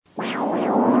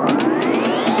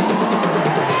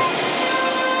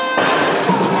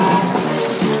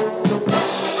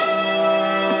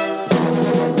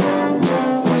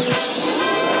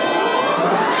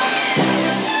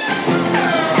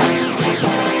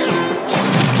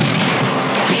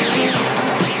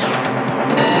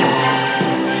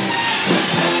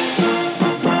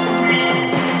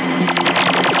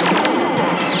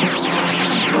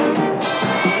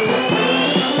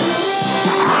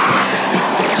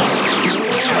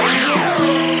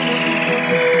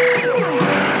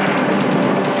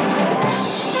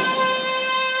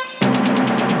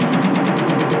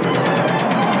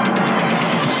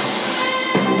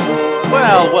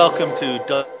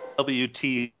to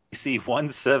WTC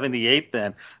 178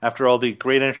 then, after all the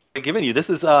great entry I've given you. This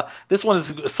one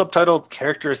is subtitled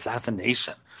Character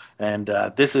Assassination. And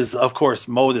this is, of course,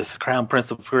 Modus, Crown Prince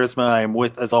of Charisma. I am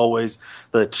with, as always,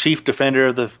 the Chief Defender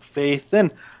of the Faith,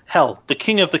 and hell, the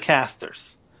King of the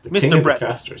Casters, Mr. Brett.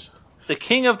 The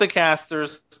King of the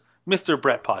Casters, Mr.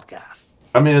 Brett Podcast.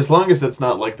 I mean, as long as it's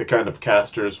not like the kind of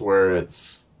casters where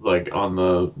it's like on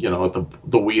the, at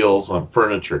the wheels on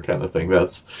furniture kind of thing.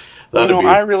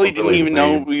 I really didn't even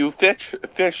know you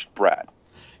fished, Brad.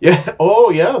 Yeah.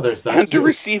 Oh, yeah. There's that. And to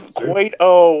receive quite a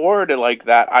award like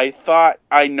that, I thought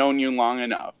I'd known you long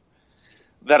enough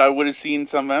that I would have seen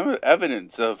some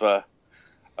evidence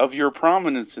of your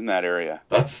prominence in that area.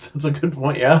 That's a good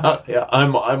point. Yeah.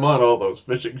 I'm on all those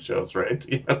fishing shows, right?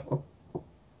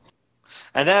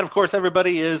 And that, of course,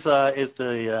 everybody is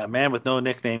the man with no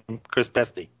nickname, Chris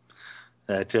Pesty,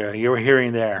 that you were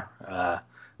hearing there,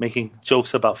 making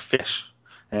jokes about fish.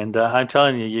 And I'm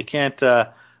telling you, you can't.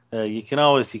 You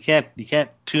can't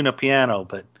tune a piano,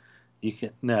 but you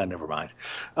can. No, never mind.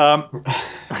 What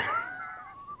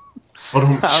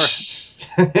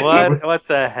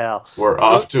the hell? We're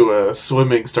off to a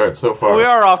swimming start so far. We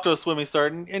are off to a swimming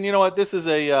start, and you know what? This is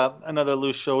another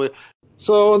loose show.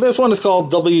 So this one is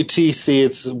called WTC.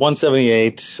 It's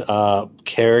 178,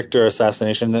 Character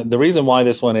Assassination. The reason why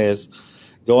this one is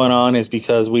going on is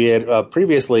because we had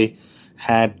previously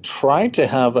had tried to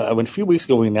have, a few weeks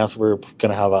ago we announced we were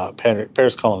going to have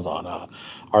Paris Collins on,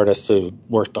 artist who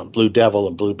worked on Blue Devil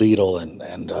and Blue Beetle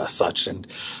and such. And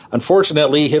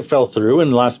unfortunately, it fell through,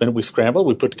 and the last minute we scrambled.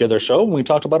 We put together a show, and we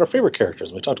talked about our favorite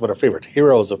characters. We talked about our favorite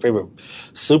heroes, our favorite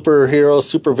superheroes,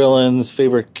 supervillains,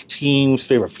 favorite teams,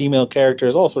 favorite female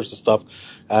characters, all sorts of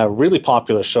stuff. Really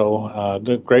popular show.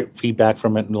 Great feedback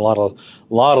from it, and a lot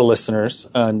of listeners.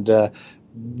 And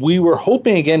we were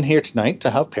hoping again here tonight to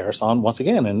have Paris on once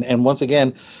again. And once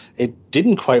again, it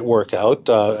didn't quite work out.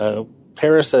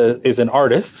 Paris is an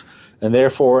artist, and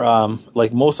therefore,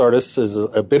 like most artists, is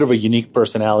a bit of a unique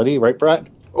personality, right, Brett?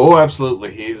 Oh,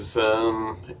 absolutely. He's, I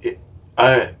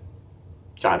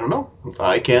don't know.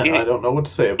 I don't know what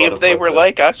to say about it. If they were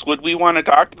like us, would we want to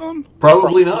talk to them?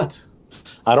 Probably not.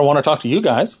 I don't want to talk to you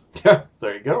guys. Yeah,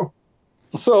 there you go.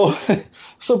 So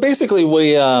basically,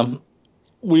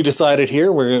 we decided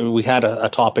here, we had a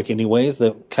topic anyways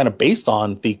that kind of based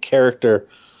on the character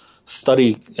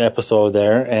study episode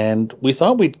there, and we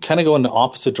thought we'd kind of go in the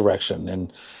opposite direction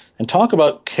and talk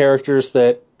about characters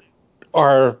that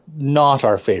are not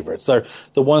our favorites, are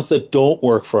the ones that don't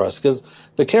work for us. Because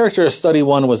the character study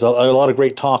one was a lot of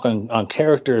great talk on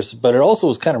characters, but it also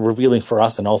was kind of revealing for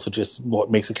us, and also just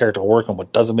what makes a character work and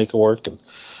what doesn't make it work.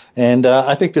 And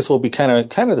I think this will be kind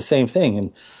of the same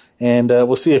thing. And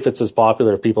we'll see if it's as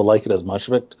popular, if people like it as much.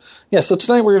 But yeah, so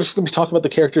tonight we're just going to be talking about the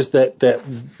characters that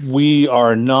we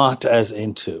are not as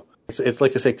into. It's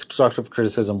like I say, constructive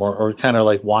criticism, or kind of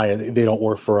like why they don't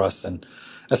work for us, and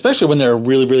especially when they're a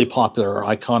really, really popular or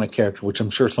iconic character, which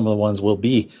I'm sure some of the ones will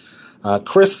be.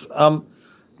 Chris,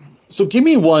 so give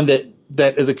me one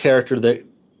that is a character that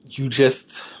you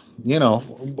just,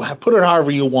 put it however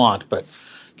you want, but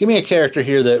give me a character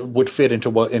here that would fit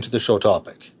into the show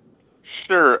topic.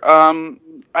 Sure.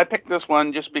 I picked this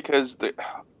one just because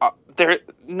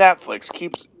Netflix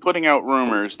keeps putting out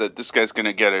rumors that this guy's going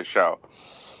to get a show.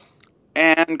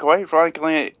 And quite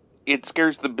frankly, it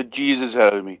scares the bejesus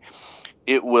out of me.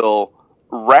 It will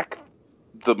wreck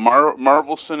the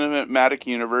Marvel Cinematic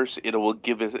Universe. It will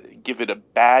give it a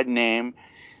bad name.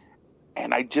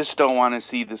 And I just don't want to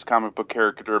see this comic book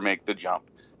character make the jump.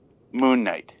 Moon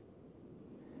Knight.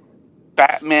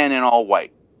 Batman in all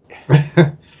white.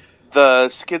 The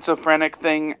schizophrenic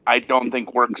thing, I don't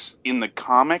think works in the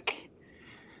comic.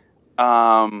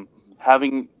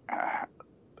 Having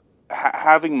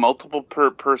multiple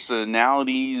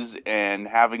personalities and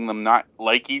having them not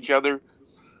like each other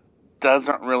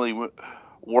doesn't really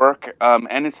work.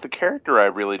 And it's the character I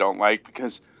really don't like,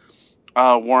 because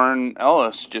Warren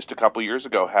Ellis just a couple years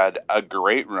ago had a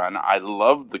great run. I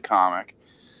loved the comic,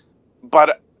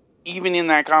 but even in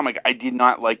that comic, I did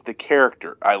not like the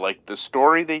character. I liked the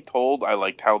story they told. I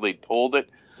liked how they told it.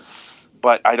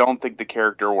 But I don't think the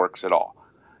character works at all.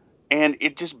 And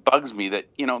it just bugs me that,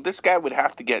 this guy would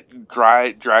have to get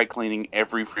dry cleaning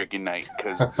every freaking night.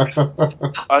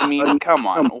 Because, I mean, come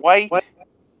on. Why?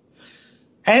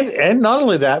 And not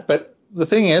only that, but the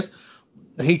thing is,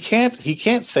 he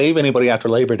can't save anybody after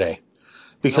Labor Day.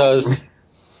 Because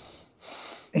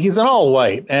he's an all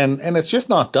white. And it's just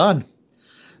not done.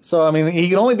 So, I mean, he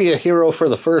can only be a hero for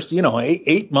the first,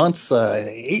 8 months,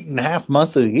 8.5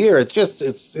 months of the year. It's just,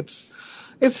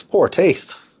 it's poor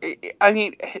taste. I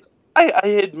mean, I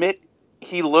admit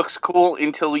he looks cool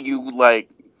until you, like,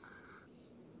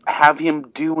 have him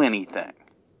do anything.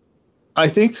 I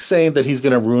think saying that he's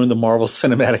going to ruin the Marvel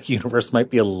Cinematic Universe might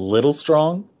be a little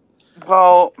strong.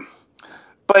 Well,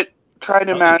 but try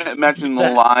to It's imagine the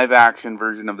that. live action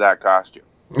version of that costume.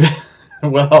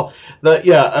 Well,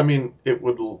 I mean, it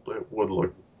would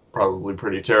look probably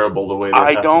pretty terrible the way they'd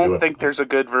I have to do don't it. think there's a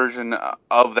good version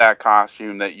of that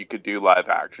costume that you could do live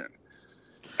action,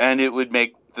 and it would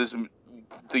make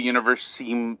the universe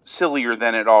seem sillier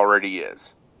than it already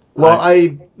is. Well,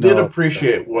 I did No.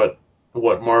 appreciate what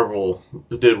Marvel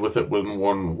did with it when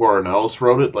Warren Ellis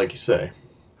wrote it, like you say.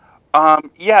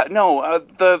 Yeah, no,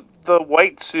 the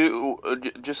white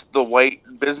suit, just the white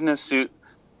business suit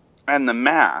and the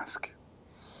mask.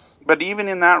 But even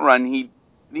in that run, he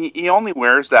only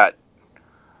wears that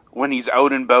when he's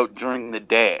out and about during the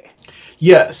day.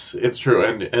 Yes, it's true,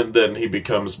 and then he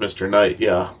becomes Mr. Knight,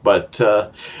 yeah. But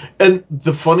and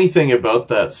the funny thing about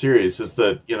that series is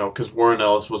that because Warren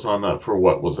Ellis was on that for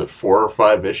what was it, 4 or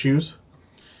 5 issues,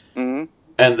 Hmm.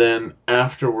 and then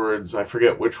afterwards, I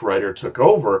forget which writer took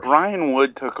over. Brian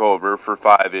Wood took over for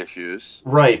 5 issues.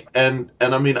 Right, and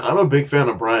I mean, I'm a big fan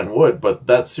of Brian Wood, but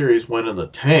that series went in the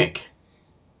tank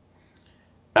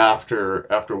after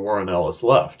Warren Ellis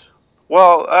left.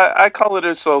 Well, I call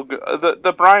it so good.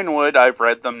 The Brian Wood, I've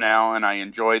read them now and I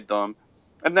enjoyed them,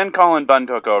 and then Colin Bunn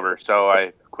took over, so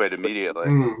I quit immediately.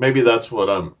 Maybe that's what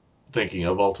I'm thinking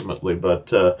of ultimately,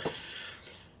 but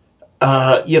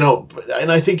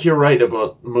and I think you're right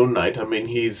about Moon Knight. I mean,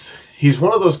 he's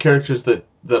one of those characters that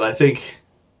I think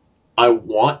I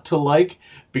want to like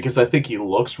because I think he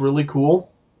looks really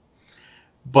cool,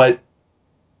 but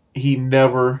he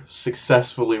never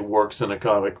successfully works in a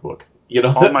comic book.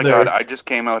 Oh my god, I just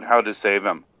came out how to save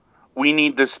him. We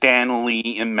need the Stan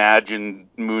Lee imagined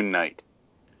Moon Knight.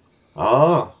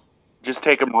 Ah, Just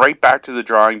take him right back to the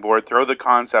drawing board, throw the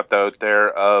concept out there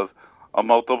of a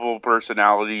multiple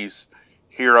personalities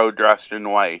hero dressed in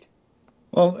white.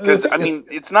 Well, the Because, thing I is, mean,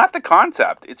 it's not the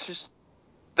concept, it's just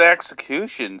the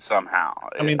execution somehow.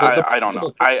 I mean, the I don't know.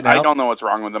 multiple I don't know personality, what's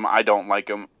wrong with him. I don't like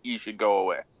him. He should go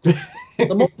away.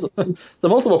 the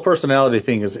multiple personality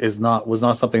thing is not was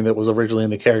not something that was originally in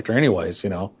the character, anyways.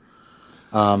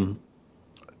 Um,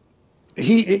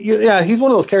 he's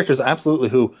one of those characters absolutely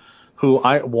who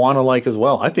I want to like as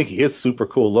well. I think he is super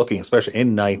cool looking, especially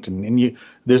in Night, and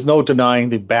there's no denying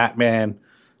the Batman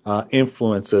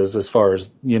influences as far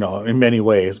as in many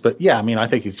ways. But yeah, I mean, I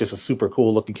think he's just a super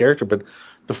cool looking character. But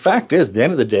the fact is, at the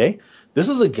end of the day, this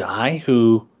is a guy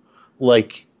who,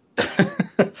 like,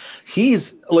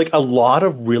 he's like a lot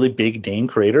of really big name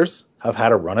creators have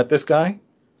had a run at this guy,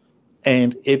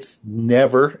 and it's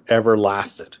never ever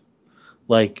lasted.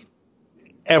 Like,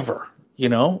 ever,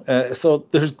 so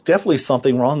there's definitely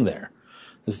something wrong there.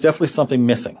 There's definitely something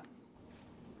missing.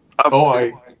 oh,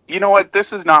 I You know what?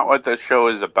 This is not what this show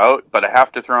is about, but I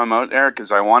have to throw him out there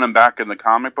because I want him back in the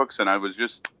comic books, and I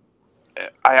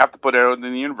have to put it out in the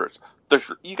universe.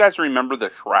 You guys remember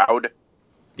the Shroud?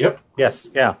 yep. Yes,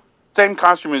 yeah, Same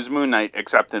costume as Moon Knight,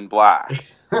 except in black.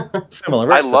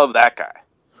 similar. I Very similar. love that guy.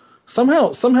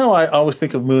 Somehow, I always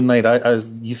think of Moon Knight.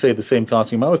 As you say, the same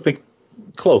costume. I always think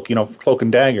Cloak. Cloak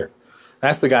and Dagger.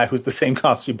 That's the guy who's the same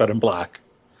costume but in black.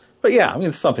 But yeah, I mean,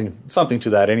 it's something to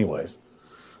that, anyways.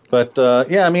 But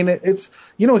yeah, I mean, it's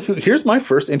here's my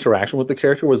first interaction with the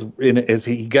character as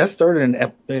he guest starred in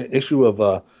an issue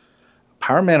of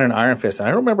Power Man and Iron Fist, and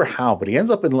I don't remember how, but he ends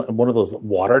up in one of those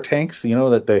water tanks,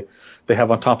 that they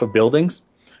have on top of buildings,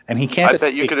 and he can't I escape.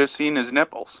 bet you could have seen his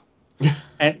nipples.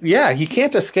 And yeah, he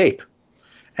can't escape.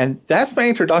 And that's my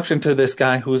introduction to this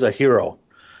guy who's a hero.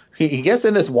 He gets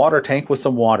in this water tank with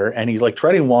some water, and he's like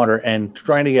treading water and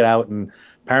trying to get out, and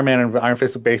Power Man and Iron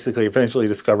Fist basically eventually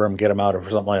discover him, get him out, or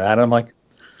something like that. And I'm like,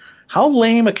 how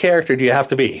lame a character do you have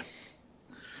to be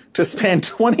to spend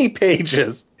 20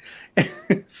 pages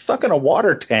stuck in a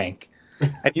water tank,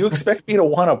 and you expect me to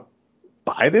want to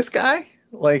buy this guy?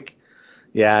 Like,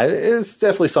 yeah, it's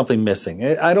definitely something missing.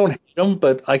 I don't hate him,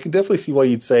 but I can definitely see why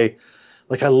you'd say,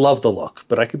 like, I love the look,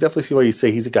 but I could definitely see why you'd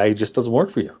say he's a guy who just doesn't work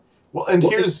for you. Well, and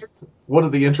here's one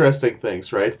of the interesting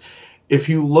things, right? If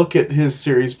you look at his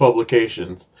series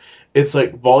publications, it's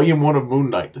like Volume 1 of Moon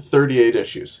Knight, 38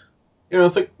 issues.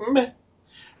 It's like, meh.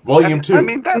 Volume 2. I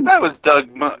mean, that was Doug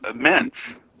Mensch.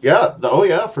 Yeah, oh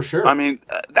yeah, for sure. I mean,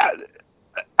 that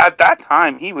at that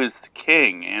time he was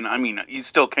king, and I mean, he's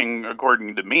still king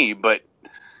according to me. But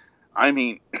I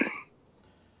mean,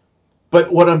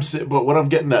 But what I'm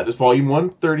getting at is Volume 1,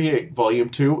 38. Volume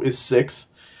 2 is 6.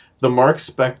 The Mark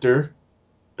Spector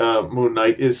Moon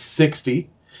Knight is 60.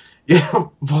 Yeah,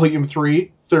 Volume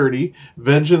 3, 30,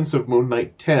 Vengeance of Moon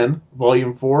Knight 10,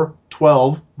 Volume 4,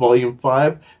 12, Volume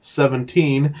 5,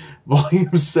 17,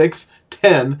 Volume 6,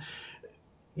 10.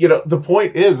 You know, the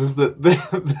point is that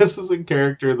this is a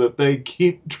character that they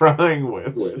keep trying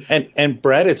with. And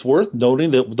Brad, it's worth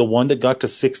noting that the one that got to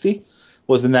 60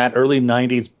 was in that early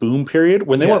 90s boom period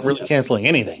when they weren't really canceling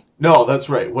anything. No, that's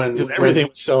right. Because everything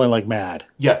was selling like mad.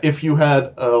 Yeah, if you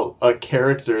had a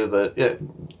character that,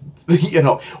 you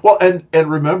know, well, and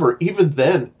remember, even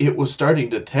then, it was starting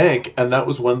to tank, and that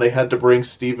was when they had to bring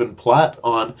Stephen Platt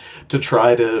on to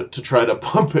try to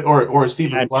pump it, or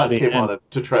Stephen Platt came on it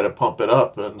to try to pump it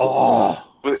up. And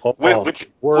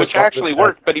which actually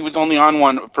worked, but he was only on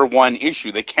one for one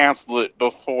issue. They canceled it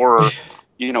before,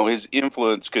 you know, his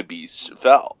influence could be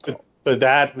felt. But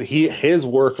his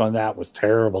work on that was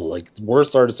terrible. Like,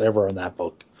 worst artist ever on that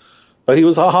book. But he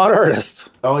was a hot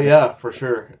artist. Oh yeah, for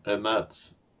sure. And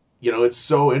that's, you know, it's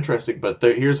so interesting. But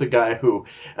here's a guy who,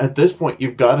 at this point,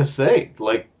 you've got to say,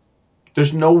 like,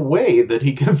 there's no way that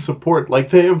he can support. Like,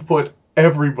 they have put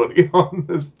everybody on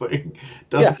this thing.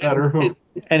 Doesn't matter who.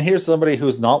 And here's somebody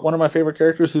who's not one of my favorite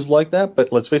characters who's like that.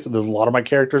 But let's face it, there's a lot of my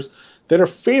characters that are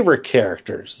favorite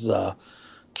characters.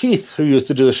 Keith, who used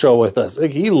to do the show with us,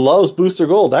 like, he loves Booster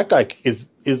Gold. That guy he's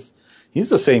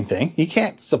the same thing. He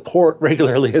can't support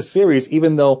regularly his series,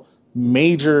 even though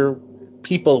major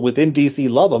people within DC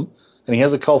love him, and he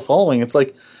has a cult following. It's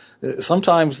like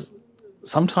sometimes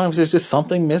there's just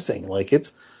something missing. Like,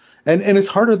 it's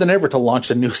harder than ever to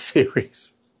launch a new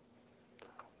series.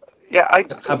 Yeah,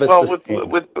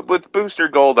 with Booster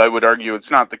Gold, I would argue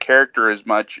it's not the character as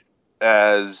much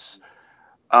as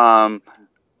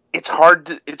it's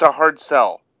a hard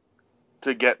sell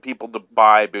to get people to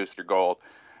buy Booster Gold,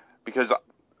 because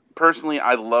personally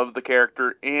I love the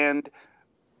character, and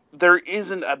there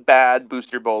isn't a bad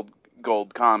Booster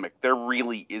Gold comic. There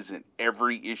really isn't.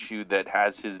 Every issue that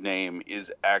has his name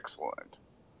is excellent.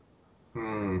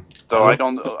 So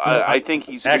I think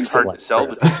he's hard to sell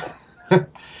to people.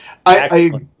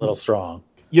 A little strong.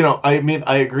 You know, I mean,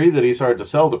 I agree that he's hard to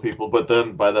sell to people, but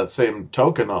then by that same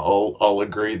token, I'll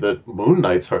agree that Moon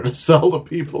Knight's hard to sell to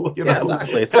people. You know? Yeah,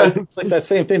 exactly. It's like that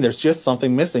same thing. There's just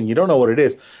something missing. You don't know what it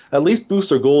is. At least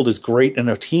Booster Gold is great in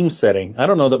a team setting. I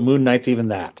don't know that Moon Knight's even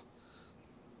that.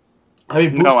 I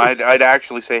mean, I'd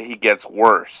actually say he gets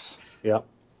worse. Yeah.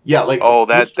 Yeah, like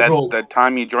that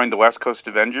time he joined the West Coast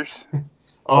Avengers.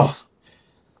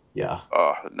 Yeah.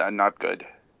 Oh, not good.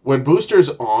 When Booster's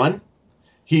on,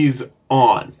 he's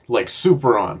on, like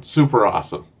super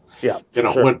awesome. Yeah, you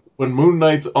know, sure. when Moon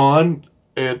Knight's on,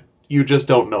 you just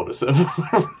don't notice it.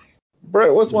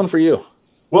 Brett, what's one for you?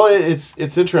 Well,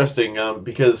 it's interesting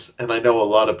because, and I know a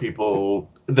lot of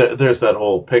people, there's that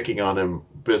whole picking on him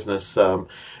business,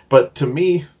 but to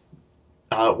me,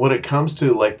 when it comes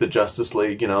to like the Justice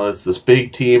League, you know, it's this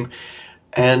big team,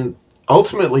 and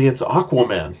ultimately it's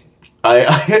Aquaman.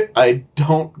 I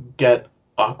don't get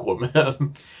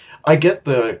Aquaman. I get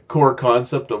the core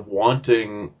concept of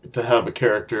wanting to have a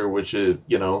character which is,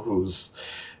 you know, who's,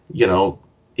 you know,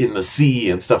 in the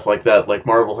sea and stuff like that, like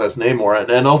Marvel has Namor,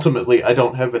 and ultimately I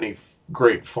don't have any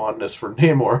great fondness for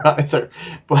Namor either,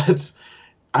 but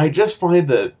I just find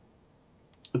that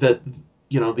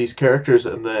you know, these characters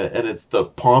and it's the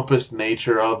pompous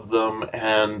nature of them,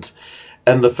 and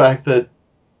the fact that,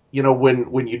 you know,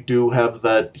 when you do have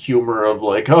that humor of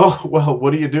like, oh, well,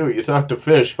 what do? You talk to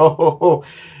fish. Oh.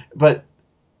 But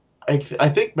I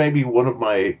think maybe one of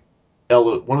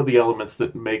the elements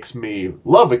that makes me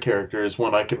love a character is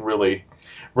when I can really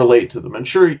relate to them. And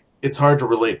sure, it's hard to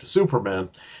relate to Superman,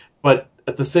 but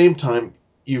at the same time,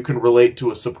 you can relate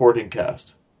to a supporting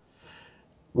cast.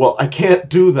 Well, I can't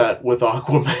do that with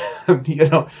Aquaman. You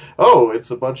know, oh,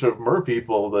 it's a bunch of mer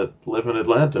people that live in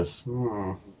Atlantis.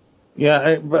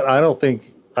 Yeah, but I don't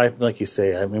think, like you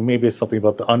say, I mean, maybe it's something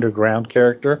about the underground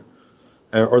character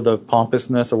or the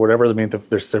pompousness or whatever. I mean,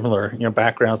 they're similar, you know,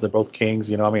 backgrounds. They're both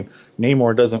kings, you know. I mean,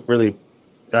 Namor doesn't really,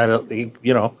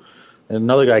 you know,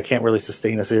 another guy can't really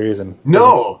sustain a series and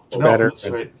better. That's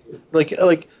right.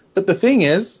 Like, but the thing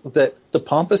is that the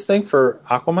pompous thing for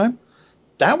Aquaman,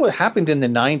 that what happened in the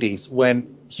 90s when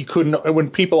when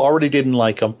people already didn't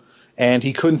like him and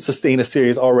he couldn't sustain a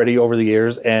series already over the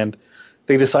years, and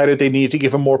they decided they needed to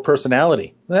give him more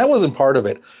personality. That wasn't part of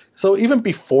it. So even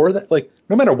before that, like,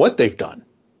 no matter what they've done,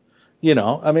 you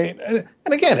know, I mean,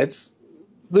 and again,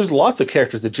 there's lots of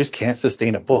characters that just can't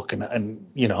sustain a book, and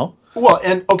you know. Well,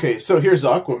 and okay, so here's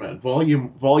Aquaman,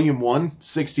 volume 1,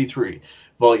 63.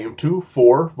 Volume 2,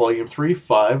 4, Volume 3,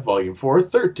 5, Volume 4,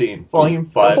 13, Volume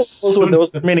 5. Those were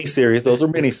miniseries. Those were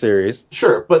miniseries.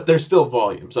 Sure, but they're still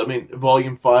volumes. I mean,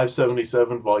 Volume 5,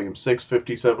 77, Volume 6,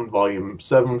 57, Volume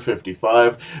 7,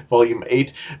 55, Volume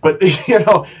 8. But,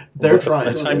 they're trying.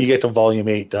 By the time you get to Volume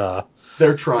 8...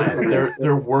 they're trying.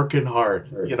 They're working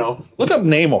hard, Look up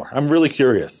Namor. I'm really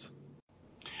curious.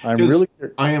 I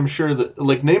am sure that,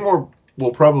 Namor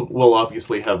will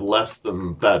obviously have less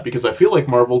than that, because I feel like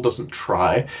Marvel doesn't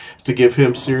try to give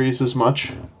him series as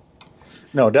much.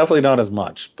 No, definitely not as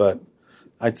much, but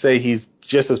I'd say he's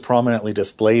just as prominently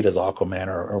displayed as Aquaman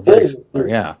or very similar,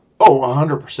 yeah. Oh,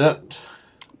 100%.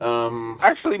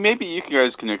 Actually, maybe you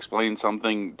guys can explain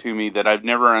something to me that I've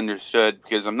never understood,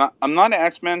 because I'm not an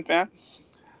X-Men fan.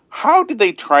 How did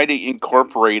they try to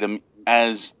incorporate him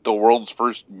as the world's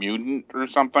first mutant or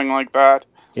something like that?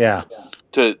 Yeah.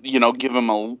 To, give him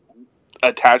a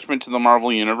attachment to the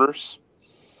Marvel Universe?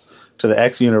 To the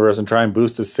X universe and try and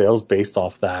boost his sales based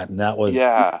off that. And that was...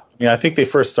 Yeah. I think they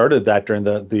first started that during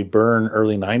the Byrne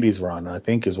early 90s run, I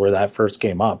think is where that first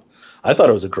came up. I thought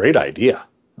it was a great idea.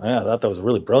 I thought that was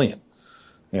really brilliant.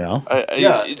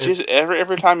 It's just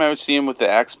every time I would see him with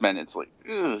the X-Men, it's like,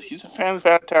 he's a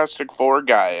Fantastic Four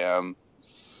guy.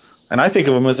 And I think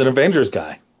of him as an Avengers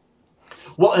guy.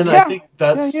 Well, and I think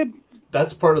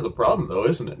that's part of the problem, though,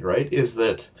 isn't it? Right? Is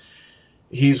that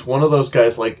he's one of those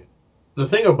guys. Like, the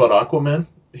thing about Aquaman,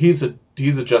 he's a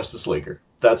Justice Leaguer.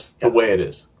 That's the way it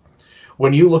is.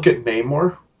 When you look at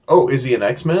Namor, is he an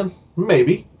X-Man?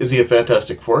 Maybe. Is he a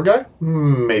Fantastic Four guy?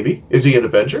 Maybe. Is he an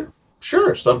Avenger?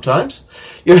 Sure, sometimes.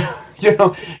 Yeah,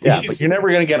 but you're never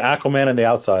going to get Aquaman and the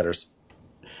Outsiders.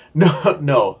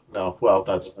 No. Well,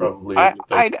 that's probably...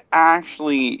 I'd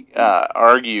actually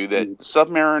argue that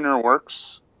Submariner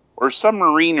works, or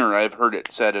Submariner, I've heard it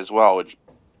said as well, which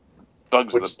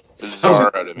bugs the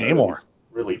bizarre out of me. Namor.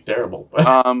 Really terrible.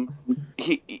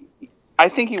 I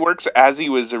think he works as he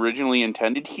was originally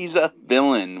intended. He's a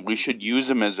villain. We should use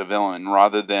him as a villain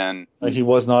rather than... He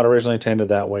was not originally intended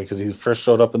that way, because he first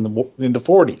showed up in the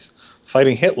 40s,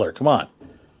 fighting Hitler. Come on.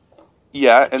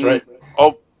 Yeah, that's right.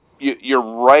 You're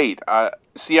right.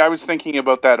 See, I was thinking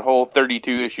about that whole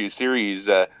 32-issue series,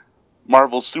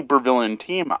 Marvel Supervillain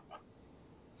Team-Up.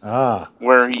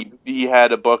 Where he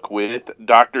had a book with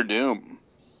Doctor Doom.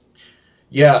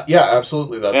 Yeah,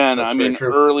 absolutely. That's very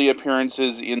true. Early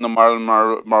appearances in the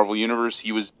Marvel Universe,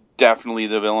 he was definitely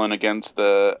the villain against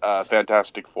the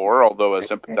Fantastic Four, although a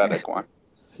sympathetic one.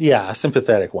 Yeah, a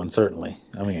sympathetic one, certainly.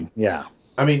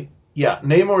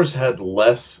 Namor's had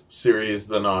less series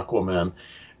than Aquaman,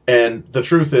 and the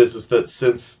truth is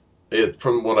that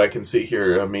from what I can see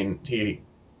here,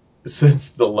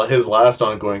 since his last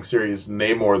ongoing series,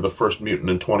 Namor, the First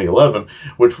Mutant in 2011,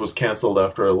 which was canceled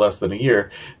after less than a year,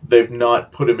 they've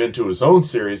not put him into his own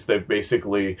series. They've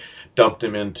basically dumped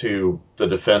him into the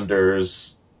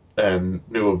Defenders and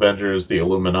New Avengers, the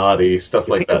Illuminati, stuff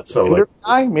like that. So,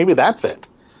 maybe that's it.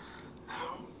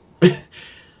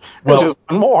 Well, just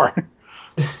one more.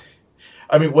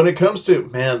 When it comes to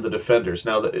the Defenders.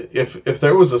 Now, if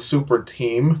there was a super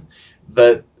team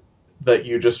that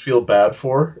you just feel bad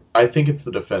for, I think it's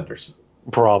the Defenders.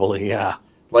 Probably, yeah.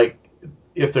 Like,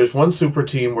 if there's one super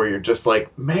team where you're just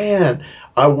like, man,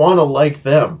 I want to like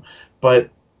them,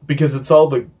 but because it's all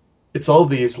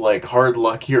these like hard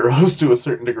luck heroes to a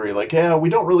certain degree. Like, we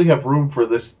don't really have room for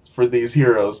these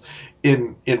heroes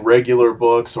in regular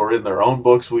books or in their own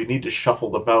books. We need to shuffle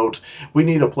them out. We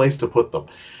need a place to put them.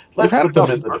 Let's put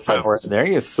them in the Defenders. There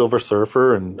he is, Silver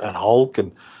Surfer and Hulk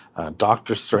and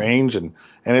Doctor Strange, and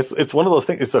it's one of those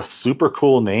things. It's a super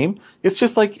cool name. It's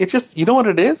just like you know what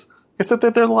it is. It's that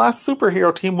they're the last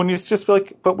superhero team when you just feel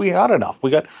like, but we got enough.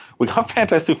 We got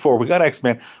Fantastic Four, we got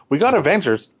X-Men, we got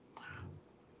Avengers.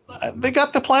 They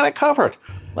got the planet covered.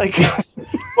 Like,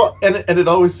 well, and it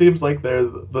always seems like they're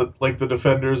the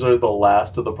Defenders are the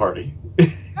last of the party.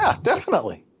 Yeah,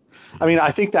 definitely.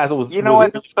 I think that was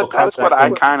but that's what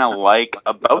I kind of like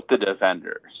about the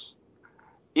Defenders.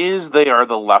 Is they are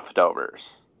the leftovers.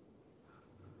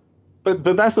 But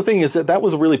that's the thing, is that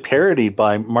was really parodied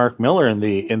by Mark Miller in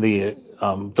the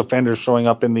Defenders showing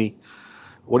up in the,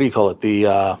 what do you call it,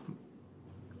 the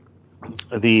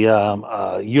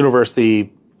universe, the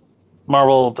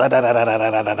Marvel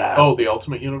Oh, the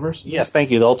Ultimate Universe? Yes,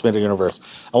 thank you, the Ultimate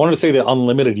Universe. I wanted to say the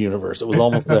Unlimited Universe. It was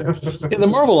almost there. In the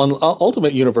Marvel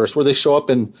Ultimate Universe, where they show up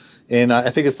in I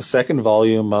think it's the second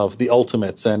volume of the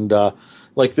Ultimates, and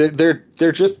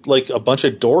they're just like a bunch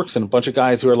of dorks and a bunch of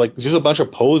guys who are like just a bunch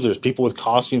of posers, people with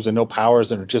costumes and no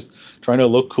powers and are just trying to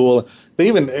look cool.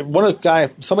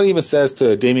 Somebody even says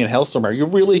to Damien Hellstrom, Are you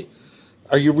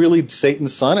really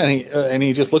Satan's son? And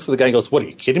he just looks at the guy and goes, "What, are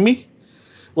you kidding me?"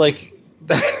 Like,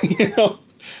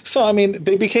 So I mean,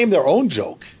 they became their own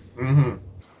joke. Mm-hmm.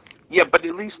 Yeah, but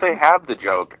at least they have the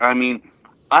joke. I mean,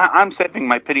 I'm saving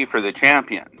my pity for the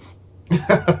champions.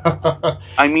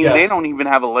 I mean, Yeah. they don't even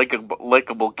have a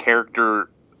likable character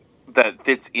that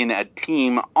fits in a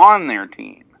team on their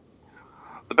team.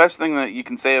 The best thing that you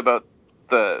can say about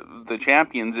the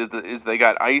champions is they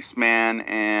got Iceman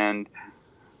and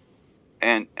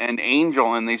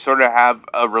Angel, and they sort of have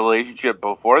a relationship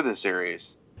before the series.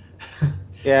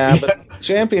 Yeah, but Yeah.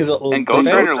 champions, And Ghost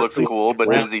defenders Rider at looks least cool, but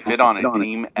around. does he fit on a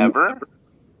team ever?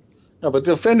 No, but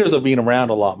defenders have been around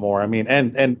a lot more. I mean,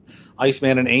 and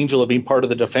Iceman and Angel have been part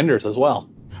of the defenders as well.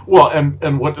 Well,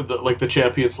 and what did the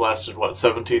champions lasted, what,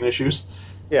 17 issues?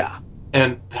 Yeah,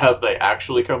 And have they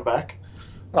actually come back?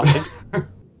 I don't think so.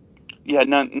 Yeah,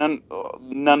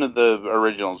 none of the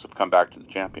originals have come back to the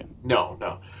champion. No,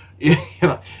 no.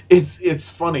 It's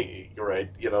funny, right?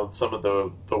 Some of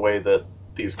the way that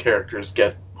these characters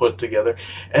get put together,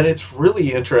 and it's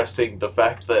really interesting the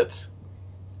fact that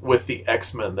with the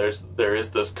X-Men, there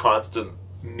is this constant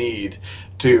need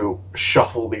to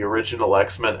shuffle the original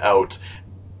X-Men out,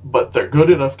 but they're good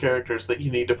enough characters that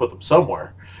you need to put them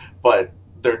somewhere, but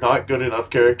they're not good enough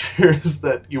characters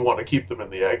that you want to keep them in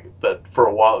that for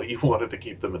a while you wanted to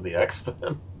keep them in the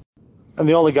X-Men. And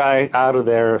the only guy out of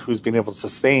there who's been able to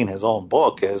sustain his own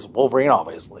book is Wolverine,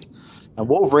 obviously. And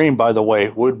Wolverine, by the way,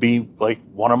 would be like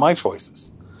one of my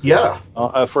choices. Yeah.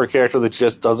 For a character that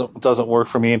just doesn't work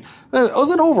for me. And as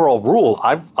an overall rule,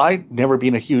 I've never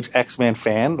been a huge X-Men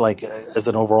fan. Like as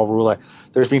an overall rule,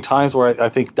 there's been times where I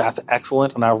think that's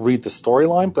excellent, and I'll read the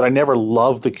storyline, but I never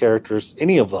loved the characters,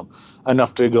 any of them,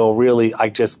 enough to go really.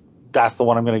 That's the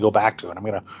one I'm going to go back to, and I'm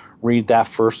going to read that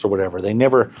first or whatever. I've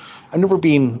never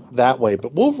been that way.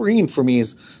 But Wolverine for me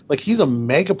is like he's a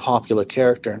mega popular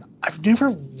character, and I've never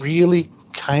really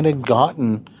kind of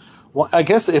gotten. Well, I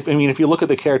guess if you look at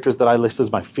the characters that I list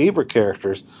as my favorite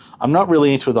characters, I'm not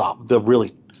really into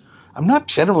I'm not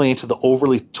generally into the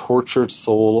overly tortured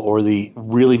soul or the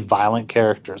really violent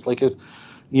characters. Like,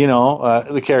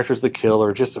 the characters that kill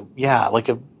or just,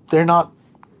 they're not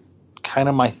kind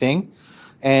of my thing.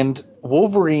 And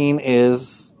Wolverine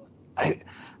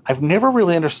I've never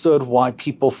really understood why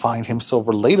people find him so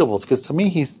relatable. Because to me,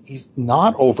 he's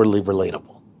not overly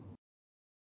relatable.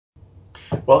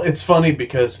 Well, it's funny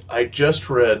because I just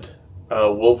read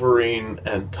Wolverine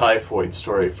and Typhoid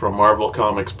story from Marvel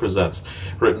Comics Presents,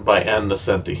 written by Ann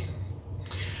Nocenti.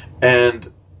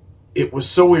 And it was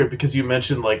so weird because you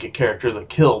mentioned like a character that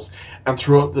kills, and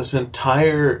throughout this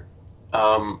entire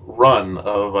run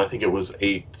of, I think it was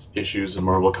 8 issues in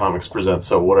Marvel Comics Presents,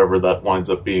 so whatever that winds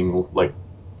up being, like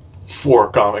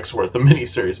 4 comics worth of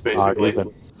miniseries, basically.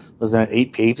 Wasn't it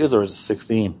 8 pages or was it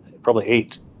 16? Probably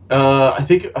 8. I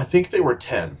think they were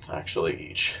 10 actually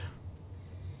each.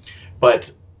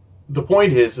 But the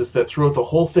point is that throughout the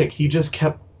whole thing, he just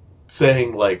kept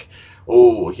saying like,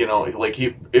 "Oh, like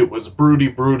it was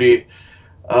broody.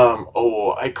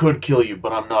 Oh, I could kill you,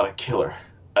 but I'm not a killer.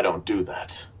 I don't do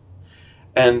that."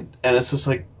 And it's just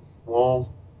like,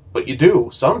 well, but you do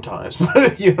sometimes,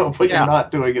 but you're not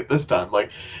doing it this time.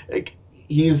 Like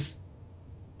he's.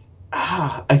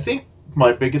 I think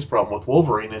my biggest problem with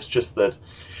Wolverine is just that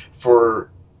for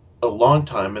a long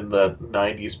time in the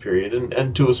 90s period,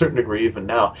 and to a certain degree even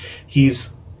now,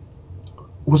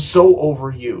 was so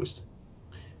overused.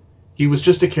 He was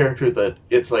just a character that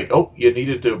it's like, oh, you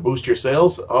needed to boost your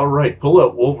sales? All right, pull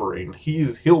out Wolverine.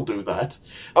 He'll do that.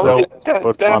 Oh,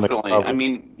 So definitely. I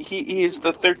mean, he is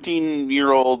the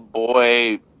 13-year-old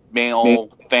boy, male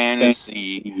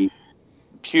fantasy,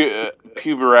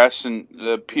 pubescent,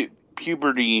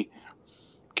 puberty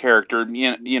character.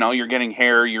 You're getting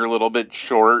hair, you're a little bit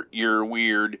short, you're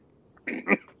weird,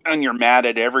 and you're mad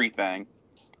at everything.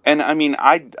 And I mean,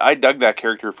 I dug that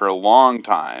character for a long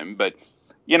time, but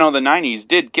the 90s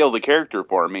did kill the character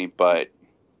for me. But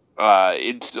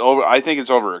it's over. I think it's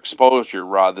overexposure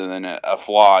rather than a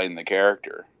flaw in the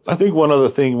character. I think one other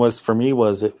thing was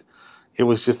it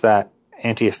was just that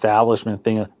anti-establishment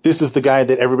thing. This is the guy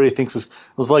that everybody thinks is.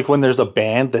 It's like when there's a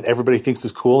band that everybody thinks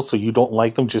is cool, so you don't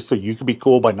like them just so you can be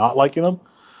cool by not liking them.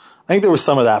 I think there was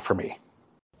some of that for me.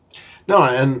 no,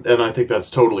 and I think that's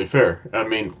totally fair. I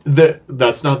mean,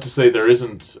 that's not to say there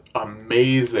isn't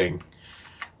amazing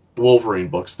Wolverine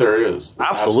books. There is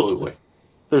absolutely.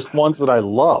 There's ones that I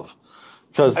love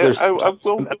because there's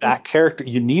that character.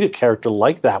 You need a character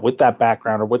like that with that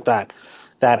background or with that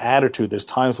attitude. There's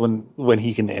times when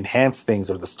he can enhance things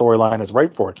or the storyline is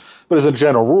right for it. But as a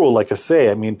general rule, like I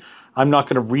say, I mean, I'm not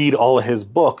going to read all of his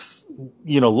books,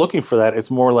 looking for that.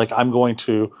 It's more like I'm going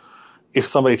to, if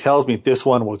somebody tells me this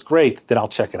one was great, then I'll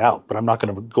check it out. But I'm not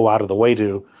going to go out of the way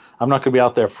to. I'm not going to be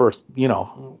out there first,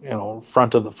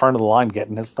 front of the line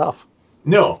getting his stuff.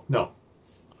 No, no.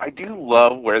 I do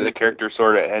love where the character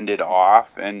sort of ended off,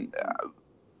 and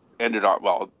ended off.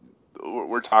 Well,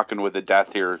 we're talking with a death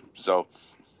here, so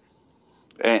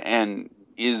and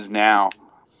is now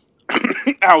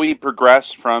how he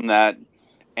progressed from that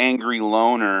angry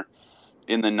loner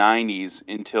in the 90s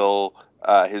until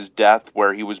his death,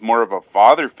 where he was more of a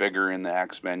father figure in the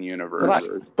X-Men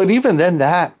universe. But even then,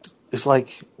 that is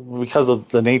like, because of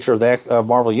the nature of the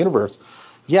Marvel universe.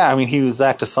 Yeah, I mean, he was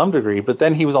that to some degree, but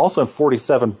then he was also in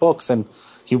 47 books, and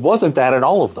he wasn't that in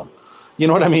all of them. You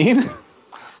know what I mean?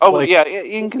 Oh, yeah,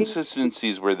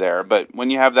 inconsistencies were there, but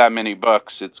when you have that many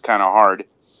books, it's kind of hard.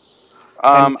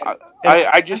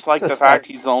 I just like the fact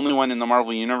he's the only one in the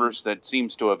Marvel universe that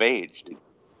seems to have aged.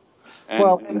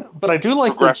 But I do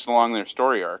like progressed along their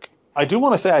story arc. I do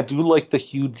want to say I do like the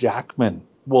Hugh Jackman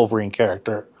Wolverine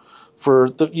character for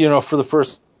the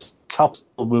first couple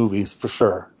of movies for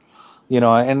sure.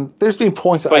 And there's been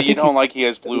points. But you don't like he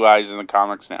has blue eyes in the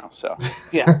comics now, so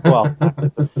yeah. Well,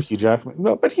 Hugh Jackman.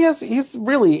 No, but he's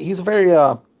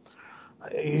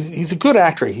a good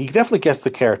actor. He definitely gets the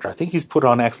character. I think he's put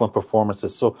on excellent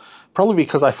performances. So probably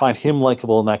because I find him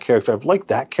likable in that character, I've liked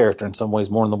that character in some ways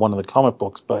more than the one in the comic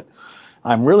books. But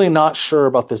I'm really not sure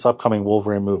about this upcoming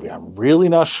Wolverine movie. I'm really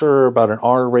not sure about an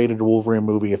R-rated Wolverine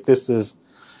movie, if this is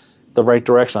the right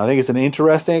direction. I think it's an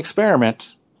interesting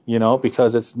experiment,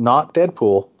 because it's not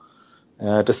Deadpool,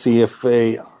 to see if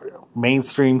a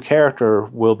mainstream character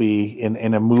will be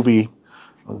in a movie.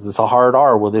 It's a hard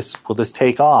R. Will this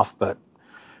take off? But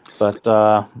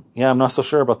I'm not so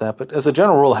sure about that. But as a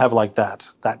general rule, I have like that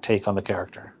take on the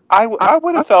character. I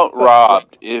would have felt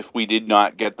robbed if we did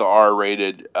not get the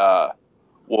R-rated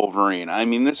Wolverine. I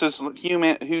mean, this is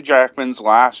Hugh Jackman's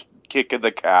last kick of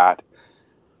the cat.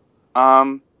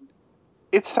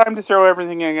 It's time to throw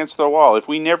everything against the wall. If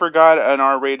we never got an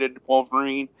R-rated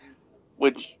Wolverine,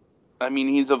 which, I mean,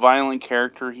 he's a violent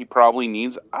character, he probably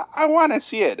needs. I want to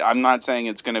see it. I'm not saying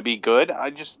it's going to be good.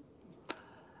 I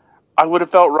would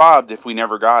have felt robbed if we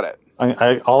never got it.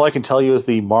 All I can tell you is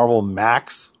the Marvel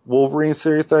Max Wolverine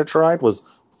series that I tried was,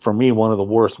 for me, one of the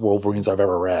worst Wolverines I've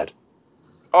ever read.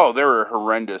 Oh, there were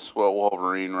horrendous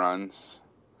Wolverine runs.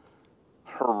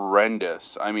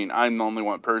 Horrendous. I mean, I'm the only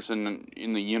one person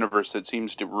in the universe that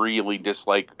seems to really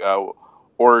dislike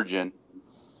Origin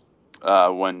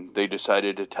when they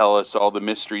decided to tell us all the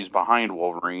mysteries behind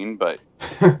Wolverine, but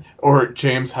or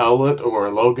James Howlett or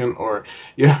Logan or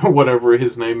whatever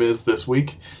his name is this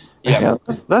week. Yeah,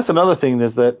 that's another thing,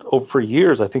 is that for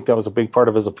years I think that was a big part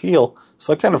of his appeal.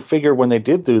 So I kind of figured when they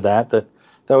did do that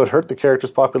would hurt the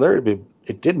character's popularity, but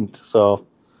it didn't. So,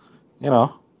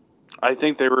 I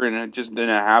think they were in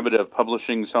a habit of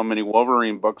publishing so many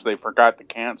Wolverine books they forgot to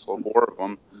cancel 4 of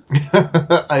them.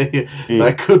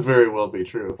 That could very well be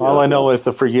true. All I know is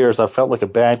that for years I felt like a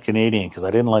bad Canadian because I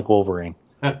didn't like Wolverine.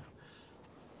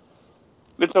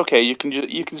 It's okay. You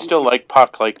can still like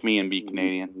Puck like me and be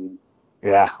Canadian.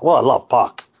 Yeah, well, I love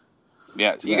Puck.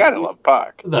 Yes, you gotta love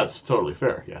Puck. That's totally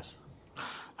fair. Yes.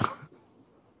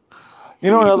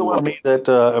 Another one me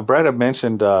that Brad had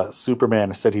mentioned,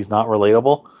 Superman, said he's not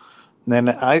relatable. And then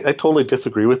I totally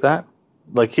disagree with that.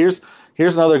 Like, here's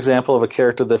another example of a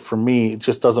character that for me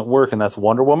just doesn't work, and that's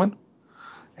Wonder Woman.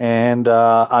 And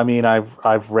I mean,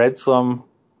 I've read some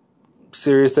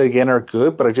series that again are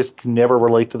good, but I just can never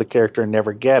relate to the character and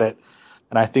never get it.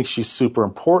 And I think she's super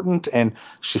important, and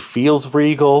she feels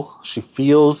regal. She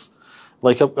feels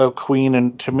like a queen,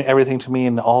 and to me, everything to me,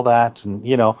 and all that, and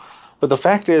But the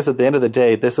fact is, at the end of the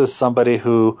day, this is somebody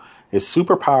who is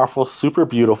super powerful, super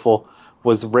beautiful,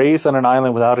 was raised on an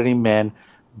island without any men,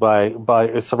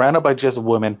 is surrounded by just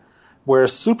women,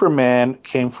 whereas Superman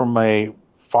came from a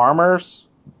farmer's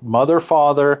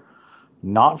father,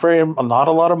 not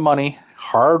a lot of money,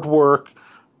 hard work,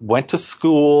 went to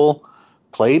school,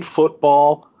 played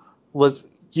football, was,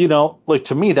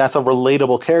 to me, that's a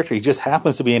relatable character. He just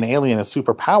happens to be an alien and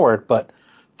super powered, but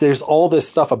there's all this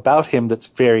stuff about him that's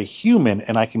very human,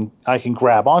 and I can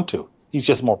grab onto. He's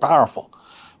just more powerful.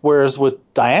 Whereas with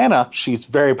Diana, she's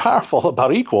very powerful,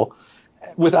 about equal.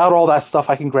 Without all that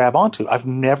stuff I can grab onto. I've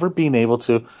never been able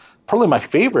to. Probably my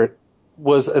favorite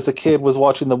was, as a kid, was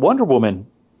watching the Wonder Woman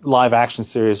live action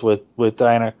series with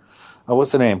Diana.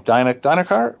 What's her name? Diana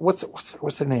Carter?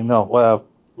 What's her name? No.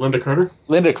 Linda Carter?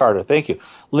 Linda Carter, thank you.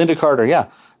 Linda Carter, yeah.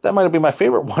 That might have been my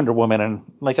favorite Wonder Woman. And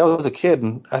I was a kid,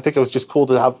 and I think it was just cool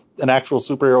to have an actual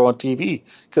superhero on TV,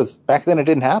 because back then it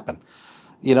didn't happen.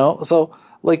 So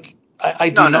I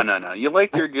do not. No. You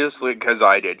liked her just because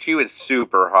I did. She was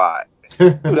super hot.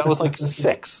 Dude, I was like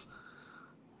 6.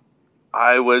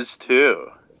 I was too.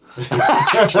 But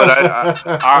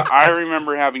I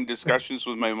remember having discussions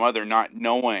with my mother, not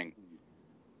knowing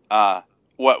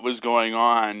what was going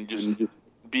on, just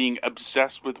being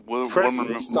obsessed with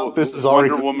Chris, stop. This is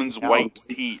already Wonder Woman's white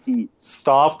teeth.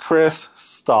 Stop, Chris.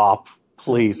 Stop.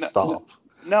 Please stop.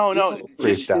 No.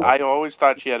 Freaked out. I always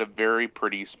thought she had a very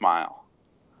pretty smile,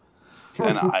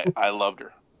 and I loved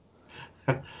her.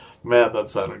 Man, that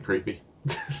sounded creepy.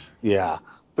 Yeah.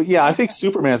 But yeah, I think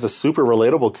Superman is a super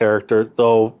relatable character,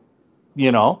 though,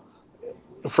 you know,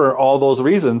 for all those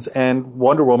reasons, and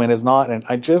Wonder Woman is not. And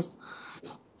I just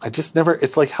never,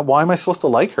 it's like, why am I supposed to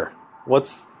like her?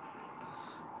 What's,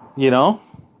 I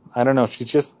don't know.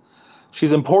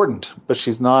 She's important, but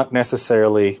she's not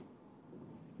necessarily,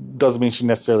 doesn't mean she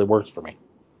necessarily works for me.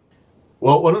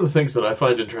 Well, one of the things that I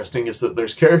find interesting is that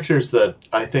there's characters that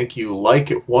I think you like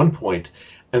at one point,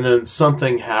 and then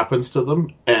something happens to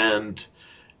them, and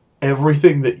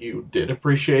everything that you did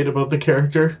appreciate about the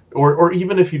character, or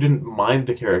even if you didn't mind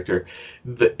the character,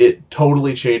 it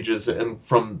totally changes, and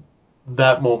from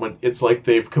that moment, it's like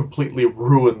they've completely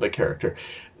ruined the character.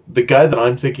 The guy that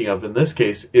I'm thinking of in this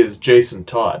case is Jason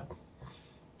Todd.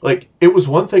 Like, it was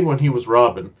one thing when he was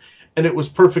Robin, and it was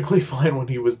perfectly fine when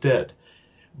he was dead.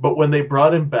 But when they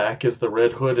brought him back as the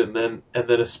Red Hood, and then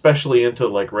especially into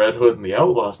like Red Hood and the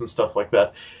Outlaws and stuff like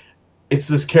that, it's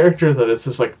this character that it's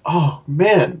just like, oh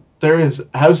man, there is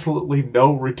absolutely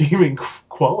no redeeming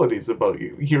qualities about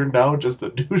you. You're now just a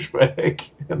douchebag.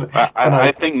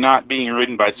 I think not being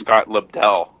written by Scott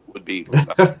Lobdell would be.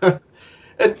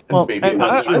 and maybe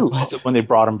that's true. I loved it when they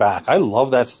brought him back. I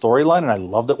love that storyline, and I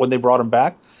loved it when they brought him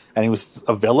back, and he was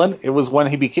a villain. It was when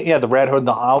he became, the Red Hood and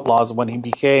the Outlaws, when he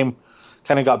became,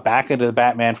 kind of got back into the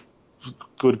Batman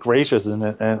good gracious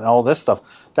and all this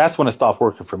stuff. That's when it stopped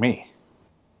working for me.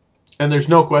 And there's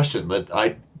no question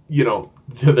that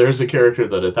there's a character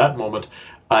that at that moment,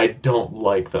 I don't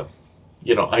like them.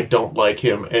 I don't like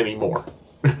him anymore.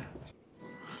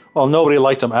 Well, nobody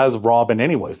liked him as Robin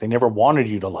anyways. They never wanted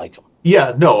you to like him.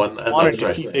 Yeah, no, and that's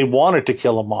right. They wanted to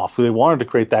kill him off. They wanted to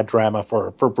create that drama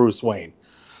for Bruce Wayne.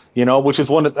 Which is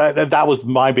that was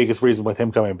my biggest reason with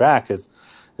him coming back, is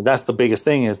that's the biggest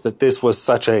thing, is that this was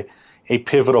such a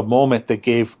pivotal moment that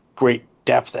gave great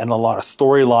depth and a lot of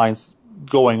storylines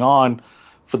going on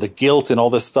for the guilt and all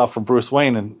this stuff from Bruce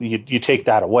Wayne, and you take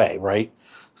that away, right?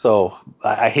 So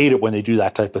I hate it when they do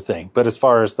that type of thing. But as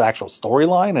far as the actual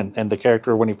storyline and the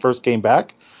character when he first came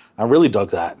back, I really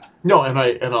dug that. No, and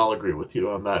I'll agree with you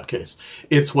on that case.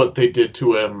 It's what they did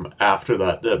to him after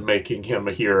that making him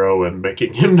a hero and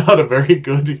making him not a very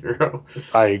good hero.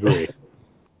 I agree.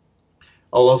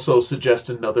 I'll also suggest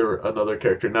another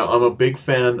character. Now, I'm a big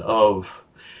fan of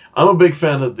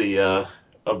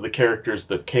the characters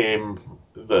that came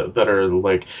that are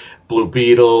like Blue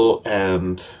Beetle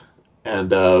and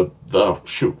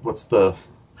what's the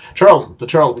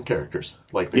Charlton characters,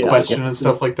 like the Question and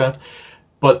stuff like that.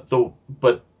 But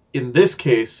in this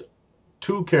case,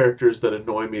 two characters that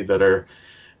annoy me that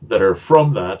are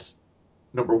from that.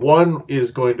 Number one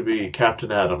is going to be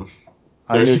Captain Atom.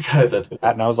 There's a guy that,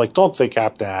 and I was like, don't say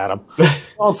Captain Atom.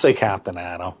 Don't say Captain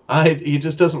Atom. He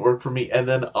just doesn't work for me. And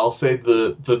then I'll say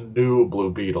the new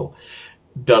Blue Beetle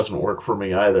doesn't work for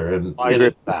me either. And I agree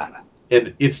with that.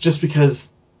 And it's just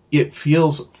because it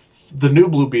feels, the new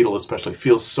Blue Beetle especially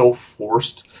feels so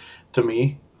forced to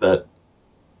me that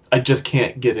I just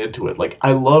can't get into it. Like,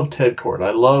 I love Ted Kord.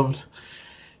 I loved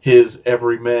his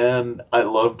Everyman. I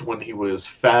loved when he was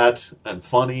fat and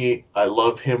funny. I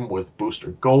love him with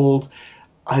Booster Gold.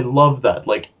 I love that.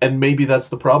 Like, and maybe that's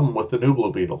the problem with the new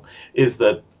Blue Beetle, is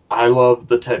that I love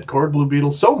the Ted Kord Blue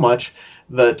Beetle so much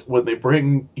that when they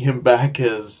bring him back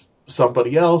as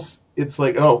somebody else, it's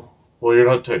like, oh, well, you're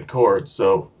not Ted Kord,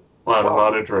 so I'm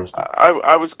not interested.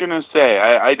 I was going to say,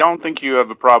 I don't think you have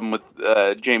a problem with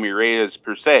Jamie Reyes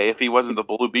per se. If he wasn't the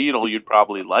Blue Beetle, you'd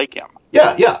probably like him.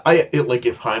 Yeah. Like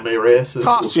if Jaime Reyes is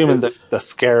costume and the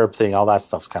scarab thing, all that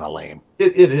stuff's kind of lame.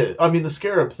 It is. I mean, the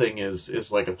scarab thing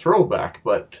is like a throwback,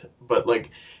 but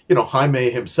like, Jaime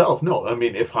himself. No, I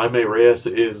mean, if Jaime Reyes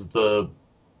is the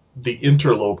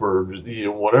interloper,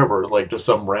 whatever, like just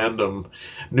some random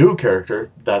new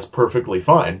character, that's perfectly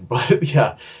fine. But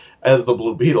yeah, as the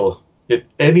Blue Beetle, it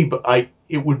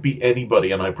would be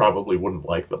anybody, and I probably wouldn't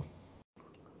like them.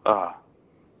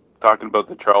 Talking about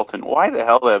the Charlton, why the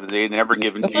hell have they never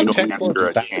given Gino Master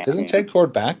a chance? Isn't Ted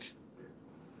Kord back?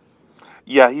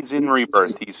 Yeah, he's in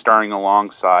Rebirth. He's starring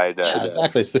alongside. Yeah,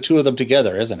 exactly. It's the two of them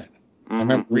together, isn't it? Mm-hmm. I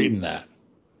remember reading that.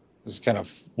 It's kind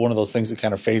of one of those things that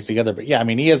kind of phase together. But yeah, I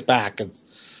mean, he is back.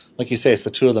 like you say, it's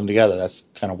the two of them together. That's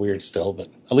kind of weird still, but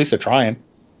at least they're trying.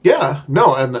 Yeah,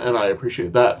 no, and I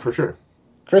appreciate that for sure.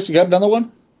 Chris, you got another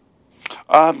one?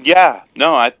 Yeah.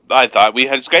 No, I thought we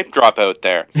had a Skype dropout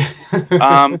there.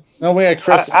 No, we had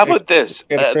Chris. How about this?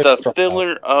 We had a Chris The drop out.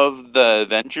 filler of the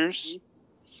Avengers,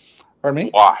 Pardon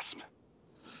me? Wasp.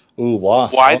 Ooh,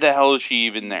 Wasp. Why the hell is she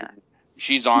even there?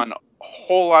 She's on a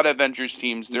whole lot of Avengers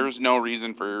teams. There's no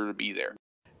reason for her to be there.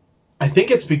 I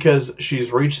think it's because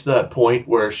she's reached that point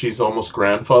where she's almost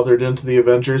grandfathered into the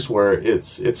Avengers, where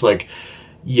it's like,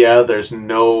 yeah, there's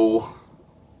no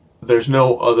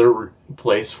other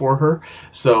place for her.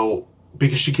 So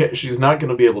because she's not going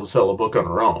to be able to sell a book on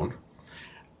her own,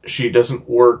 she doesn't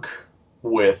work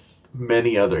with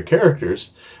many other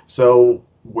characters. So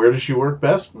where does she work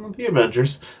best? The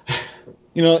Avengers.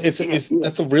 You know,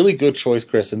 that's a really good choice,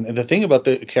 Chris. And the thing about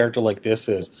the character like this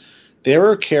is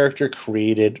they're a character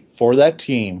created for that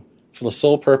team for the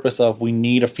sole purpose of we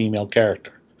need a female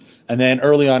character. And then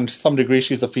early on, to some degree,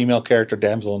 she's a female character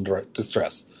damsel in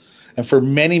distress. And for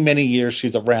many, many years,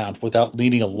 she's around without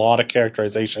needing a lot of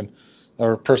characterization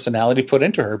or personality put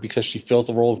into her because she fills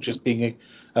the role of just being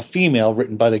a female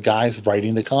written by the guys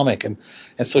writing the comic. And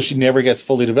so she never gets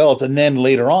fully developed. And then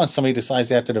later on, somebody decides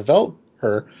they have to develop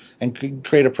her and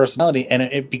create a personality. And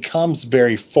it becomes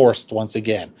very forced once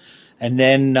again. And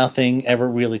then nothing ever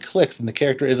really clicks. And the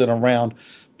character isn't around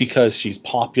because she's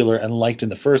popular and liked in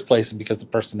the first place and because the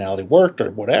personality worked or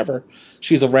whatever.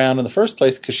 She's around in the first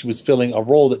place because she was filling a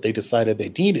role that they decided they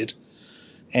needed.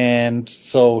 And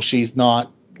so she's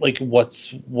not like, what's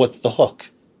the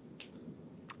hook?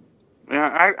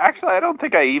 Yeah, I don't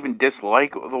think I even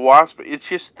dislike the Wasp. It's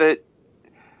just that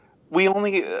we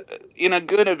only in a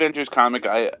good Avengers comic,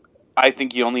 I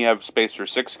think you only have space for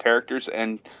 6 characters,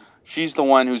 and she's the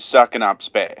one who's sucking up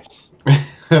space.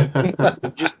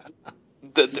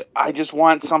 I just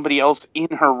want somebody else in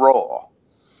her role.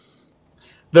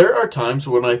 There are times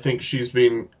when I think she's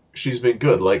been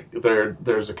good. Like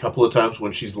there's a couple of times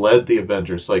when she's led the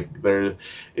Avengers, like they're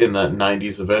in that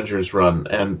 '90s Avengers run,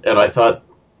 and I thought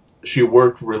she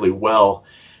worked really well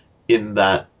in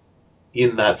that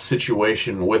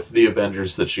situation with the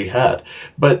Avengers that she had.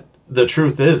 But the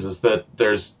truth is that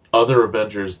there's other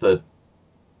Avengers that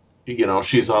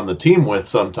she's on the team with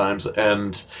sometimes,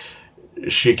 and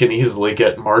she can easily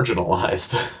get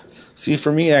marginalized. See,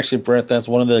 for me, actually, Brent, that's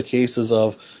one of the cases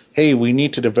of, hey, we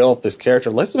need to develop this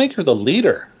character. Let's make her the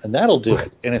leader, and that'll do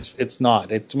it. And it's not.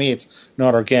 To me, it's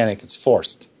not organic. It's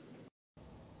forced.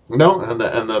 No, and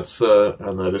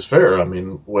that is fair. I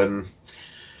mean, when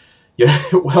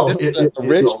well, this is a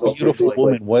rich, beautiful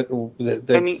woman.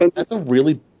 That's a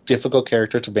really difficult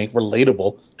character to make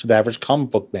relatable to the average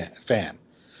comic book fan.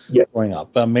 Yeah, growing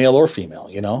up, male or female,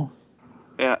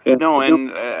 Yeah, no,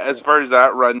 and as far as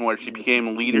that run where she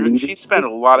became leader, she spent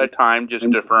a lot of time just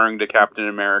deferring to Captain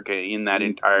America in that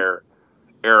entire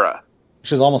era.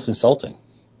 Which is almost insulting.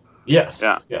 Yes,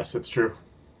 yeah. Yes, it's true.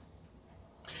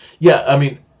 Yeah, I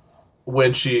mean,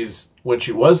 when she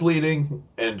was leading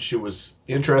and she was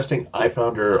interesting, I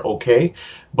found her okay.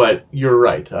 But you're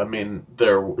right. I mean,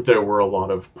 there were a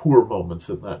lot of poor moments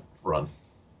in that run.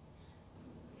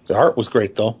 The art was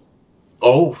great, though.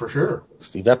 Oh, for sure.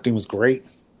 Steve Epting was great. He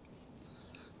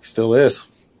still is.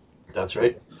 That's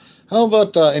right. How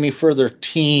about any further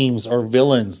teams or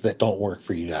villains that don't work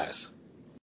for you guys?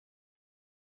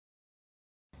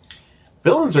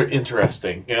 Villains are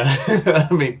interesting. I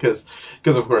mean, because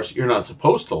of course you're not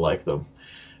supposed to like them,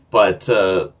 but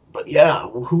yeah,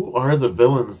 who are the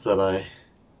villains that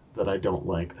I don't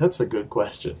like? That's a good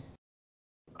question.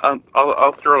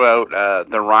 I'll throw out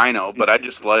the Rhino, but I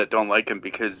just don't like him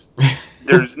because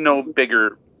there's no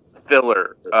bigger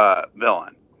filler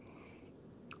villain.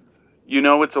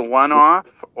 It's a one-off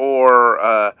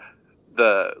or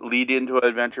the lead into an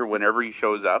adventure whenever he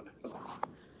shows up.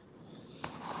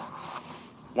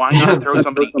 Why not throw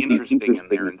somebody interesting in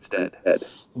there instead?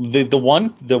 The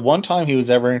one time he was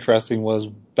ever interesting was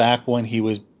back when he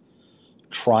was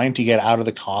trying to get out of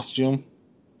the costume,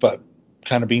 but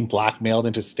kind of being blackmailed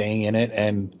into staying in it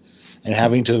and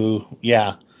having to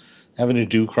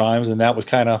do crimes, and that was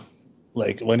kind of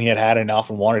like when he had enough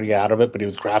and wanted to get out of it, but he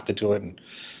was grafted to it and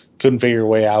couldn't figure a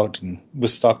way out and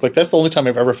was stuck. Like, that's the only time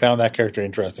I've ever found that character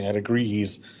interesting. I'd agree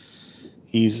he's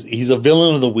a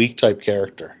villain of the week type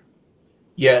character.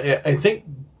 Yeah, I think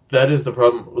that is the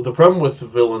problem. The problem with the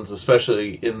villains,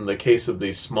 especially in the case of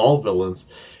these small villains,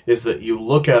 is that you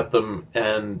look at them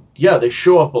and yeah, they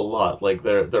show up a lot. Like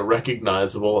they're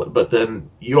recognizable, but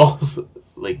then you also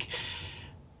like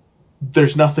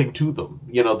there's nothing to them.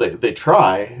 They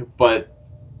try, but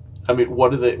I mean,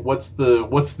 what's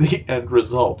the end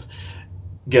result?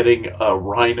 getting a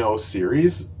Rhino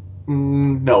series.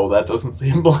 No, that doesn't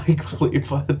seem likely.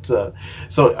 But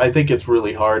so I think it's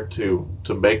really hard to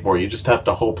make more. You just have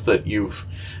to hope that you've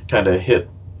kind of hit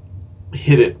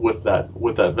it with that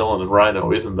villain, and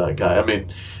Rhino isn't that guy. I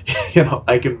mean,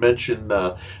 I can mention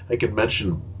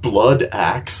Blood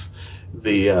Axe,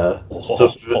 the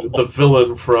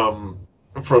villain from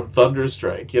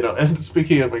Thunderstrike. And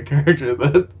speaking of a character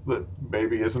that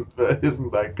maybe isn't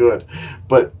that good,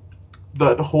 but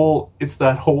it's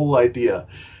that whole idea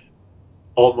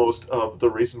almost of the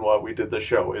reason why we did the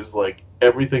show is like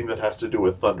everything that has to do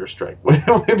with Thunderstrike.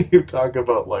 When you talk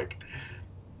about like,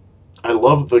 I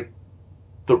love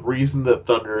the reason that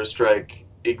Thunderstrike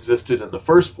existed in the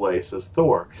first place as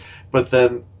Thor, but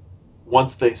then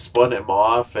once they spun him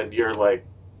off, and you're like,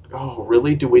 oh,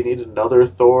 really? Do we need another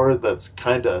Thor that's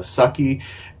kind of sucky?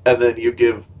 And then you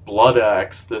give Blood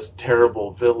Axe this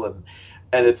terrible villain,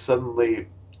 and it's suddenly,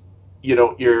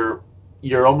 you're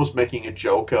almost making a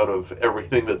joke out of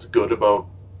everything that's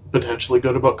potentially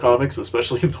good about comics,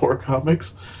 especially Thor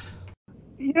comics.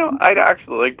 I'd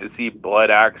actually like to see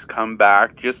Blood Axe come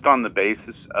back just on the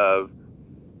basis of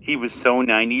he was so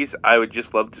 90s. I would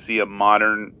just love to see a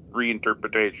modern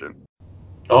reinterpretation.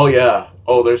 Oh yeah.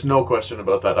 Oh, there's no question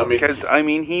about that. I mean, Because,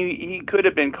 he could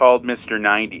have been called Mr.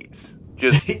 90s.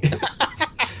 Just,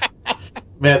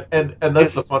 man, and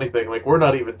that's the funny thing. Like, we're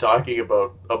not even talking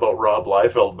about Rob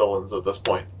Liefeld villains at this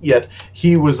point. Yet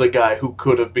he was a guy who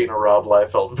could have been a Rob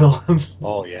Liefeld villain.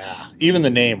 Oh yeah, even the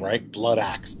name, right? Blood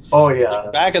Axe. Oh yeah.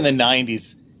 Like, back in the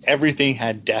 '90s, everything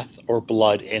had death or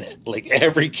blood in it. Like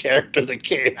every character that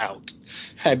came out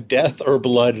had death or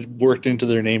blood worked into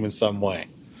their name in some way,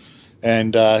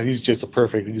 and he's just a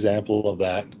perfect example of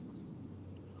that.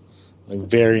 Like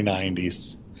very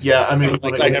 '90s. Yeah, I mean,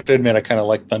 Like I have to admit, I kind of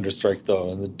like Thunderstrike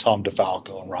though, and the Tom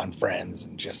DeFalco and Ron Friends,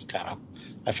 and just kind of,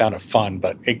 I found it fun,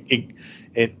 but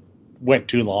it went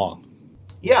too long.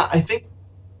 yeah, I think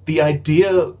the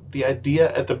idea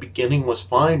at the beginning was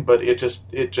fine, but it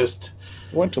It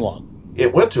went too long.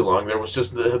 went too long.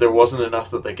 There wasn't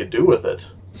enough that they could do with it.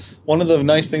 One of the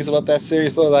nice things about that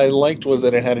series, though, that I liked was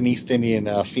that it had an East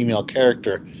Indian female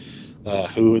character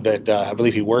who that I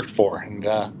believe he worked for, and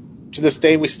to this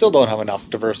day we still don't have enough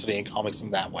diversity in comics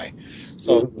in that way.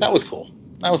 So that was cool.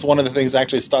 That was one of the things that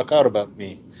actually stuck out about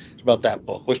me about that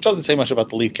book, which doesn't say much about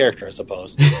the lead character, I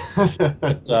suppose.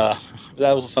 But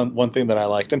that was one thing that I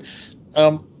liked,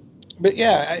 um, but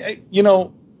yeah,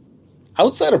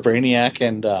 outside of Brainiac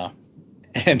and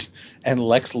and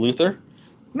Lex Luthor,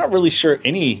 I'm not really sure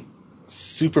any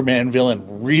Superman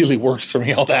villain really works for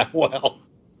me all that well.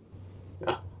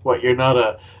 What, you're not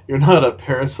a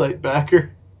Parasite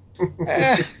backer?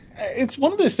 Eh, it's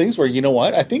one of those things where, you know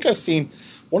what? I think I've seen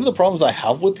one of the problems I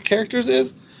have with the characters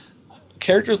is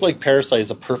characters like Parasite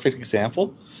is a perfect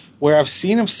example where I've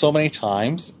seen him so many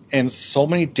times and so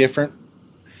many different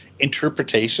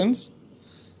interpretations,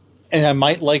 and I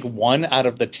might like one out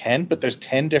of the 10, but there's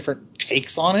 10 different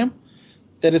takes on him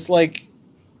that it's like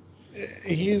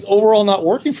he's overall not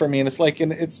working for me, and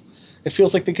it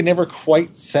feels like they can never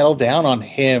quite settle down on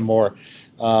him. Or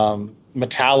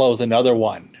Metallo's another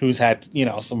one who's had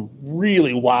some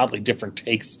really wildly different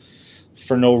takes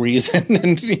for no reason,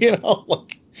 and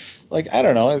like I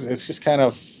don't know, it's just kind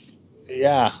of,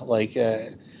 yeah, like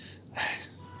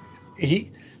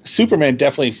he Superman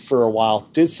definitely for a while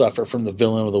did suffer from the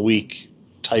villain of the week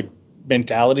type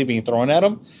mentality being thrown at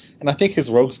him, and I think his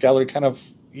rogues gallery kind of,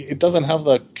 it doesn't have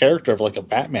the character of like a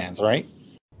Batman's, right?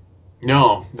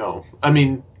 No, no. I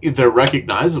mean, they're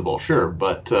recognizable, sure,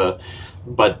 but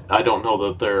I don't know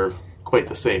that they're quite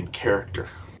the same character.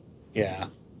 Yeah.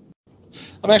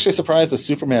 I'm actually surprised that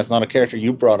Superman's not a character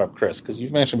you brought up, Chris, because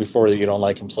you've mentioned before that you don't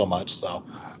like him so much. So,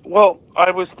 well,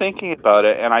 I was thinking about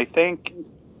it, and I think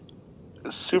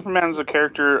Superman's a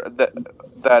character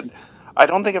that I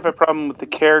don't think I have a problem with the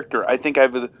character. I think I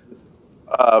have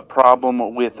a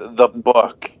problem with the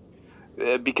book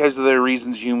because of the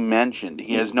reasons you mentioned.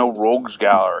 He has no rogues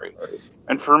gallery,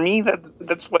 and for me,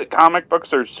 that's what comic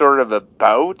books are sort of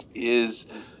about, is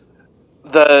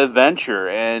the adventure.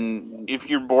 And if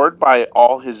you're bored by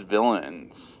all his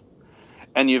villains,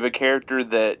 and you have a character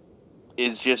that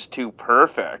is just too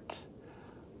perfect.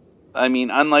 I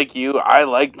mean, unlike you, I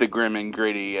like the grim and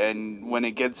gritty, and when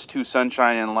it gets too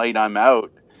sunshine and light, I'm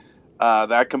out.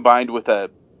 That combined with a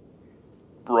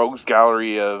rogues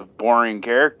gallery of boring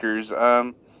characters,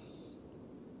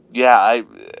 yeah,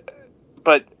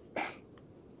 but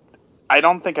I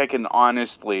don't think I can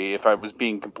honestly, if I was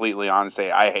being completely honest, say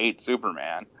I hate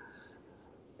Superman.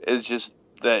 It's just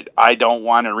that I don't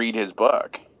want to read his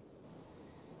book.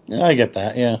 yeah, I get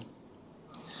that. Yeah,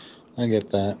 I get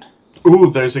that.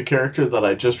 Ooh, there's a character that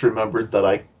I just remembered that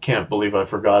I can't believe I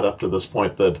forgot up to this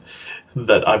point, that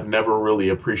I've never really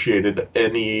appreciated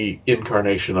any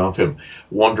incarnation of him.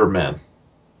 Wonder Man.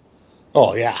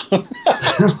 Oh yeah.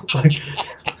 Like,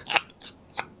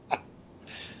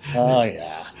 Oh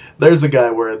yeah. there's a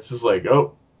guy where it's just like,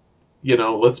 oh,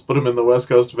 let's put him in the West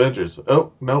Coast Avengers.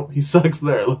 Oh, no, he sucks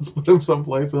there. Let's put him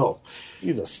someplace else.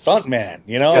 He's a stunt man,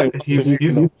 you know. Yeah, He wants to he's do,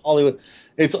 he's Hollywood.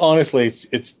 It's honestly,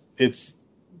 it's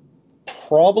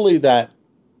probably that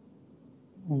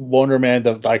Wonder Man,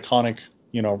 the iconic,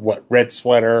 what, red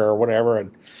sweater or whatever,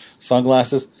 and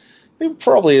sunglasses. It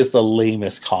probably is the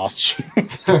lamest costume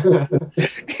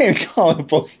in comic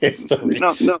book history.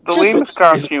 No, the Just for lamest some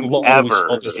reason costume alone, we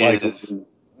all ever dislike it.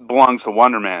 belongs to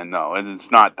Wonder Man, though, and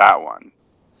it's not that one.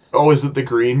 Oh, is it the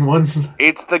green one?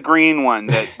 It's the green one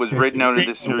that was written out of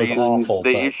the It was series, awful,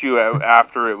 the but issue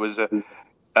after it was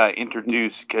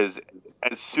introduced, because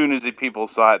as soon as the people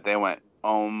saw it, they went,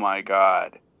 "Oh my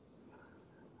god!"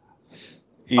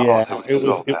 yeah, Oh, it it was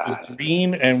was so it was bad.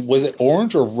 green, and was it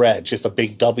orange or red? Just a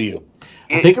big W.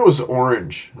 I It think it was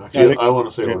orange. I think I it was want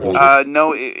to say orange. orange.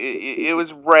 no, it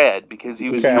was red because he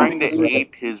was Okay, I trying think to it was red.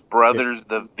 ape his Yeah, brother's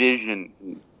the Vision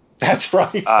that's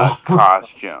right.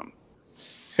 costume,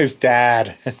 His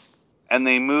dad, and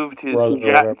they moved his brother,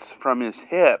 or whatever. jets from his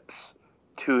hips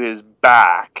to his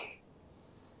back.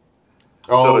 So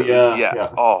Oh it was, yeah, yeah. yeah.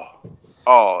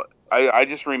 Oh. I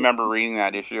just remember reading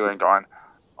that issue and going,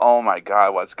 "Oh my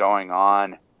god, what's going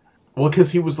on?" Well,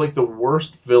 because he was like the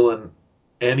worst villain,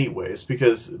 anyways.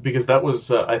 Because that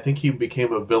was I think he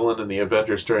became a villain in the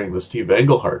Avengers during the Steve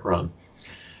Englehart run,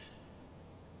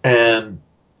 and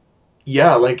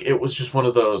yeah, like it was just one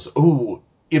of those. Ooh,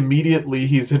 immediately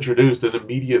he's introduced, and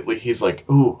immediately he's like,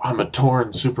 "Ooh, I'm a torn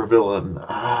supervillain."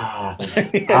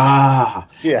 Ah,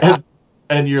 Yeah. and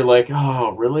and you're like,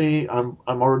 "Oh, really? I'm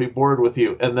already bored with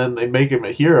you." And then they make him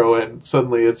a hero, and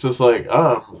suddenly it's just like,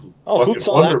 Oh, who fucking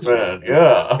saw that Wonder coming? Man,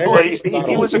 yeah. But Very he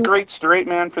subtle. was a great straight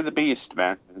man for the Beast,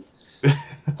 man.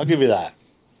 I'll give you that.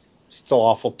 Still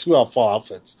awful. Two awful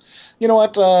outfits. You know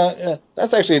what?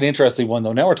 That's actually an interesting one,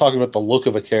 though. Now we're talking about the look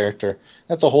of a character.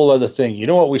 That's a whole other thing. You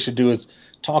know what we should do is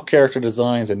talk character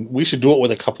designs, and we should do it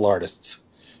with a couple artists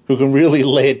who can really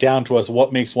lay it down to us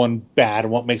what makes one bad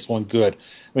and what makes one good.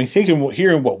 I mean,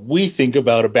 hearing what we think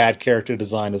about a bad character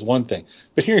design is one thing,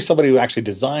 but hearing somebody who actually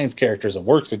designs characters and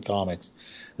works in comics,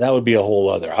 that would be a whole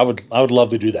other. I would love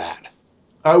to do that.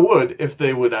 I would if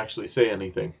they would actually say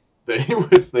anything.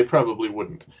 They probably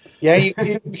wouldn't. Yeah, you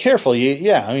be careful.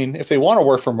 Yeah, I mean, if they want to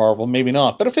work for Marvel, maybe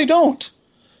not. But if they don't,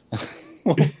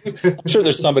 I'm sure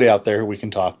there's somebody out there who we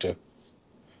can talk to.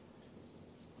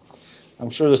 I'm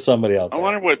sure there's somebody out I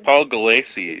wonder there. what Paul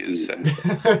Galassi is.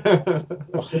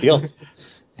 Oh,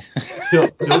 he'll,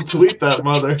 he'll tweet that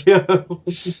mother. Yeah.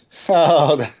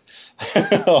 oh,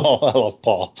 oh, I love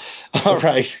Paul. All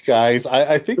right, guys.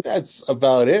 I think that's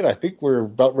about it. I think we're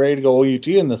about ready to go OUT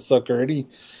in this sucker.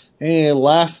 Any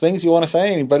last things you want to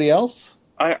say? Anybody else?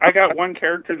 I got one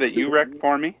character that you wrecked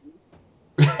for me,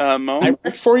 Mo. I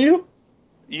read for you?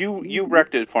 You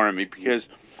wrecked it for me because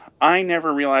I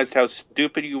never realized how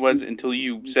stupid he was until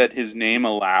you said his name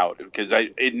aloud because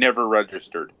it never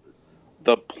registered.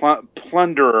 The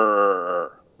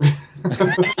plunderer.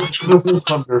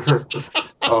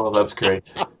 Oh, that's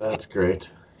great. That's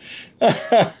great.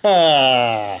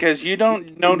 Because you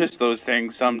don't notice those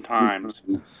things sometimes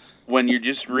when you're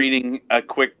just reading a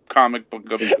quick comic book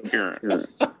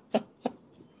appearance.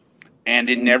 And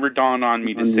it never dawned on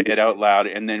me to say it out loud.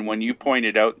 And then when you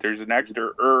pointed out there's an extra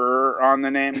on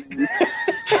the name,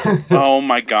 oh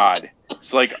my god.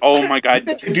 It's like, oh my god,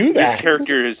 do that? This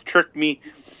character has tricked me.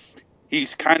 He's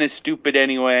kind of stupid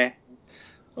anyway.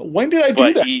 When did I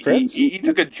do But that, Chris? he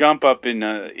took a jump up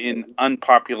in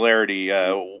unpopularity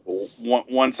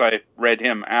once I read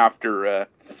him after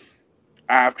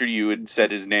you had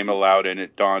said his name aloud, and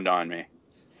it dawned on me.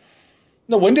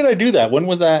 No, when did I do that? When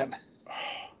was that?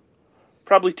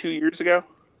 Probably 2 years ago.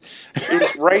 It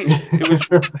was right.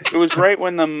 It was right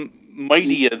when the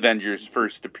Mighty Avengers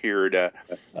first appeared.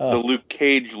 The Luke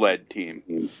Cage led team.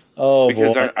 Oh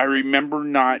Because boy! I remember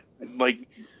not like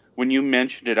when you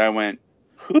mentioned it, I went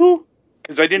who?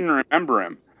 Because I didn't remember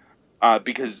him.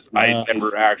 Because I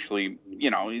never actually,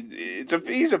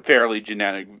 he's a fairly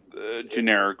generic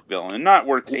villain, not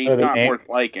worth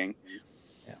liking.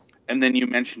 Yeah. And then you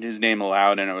mentioned his name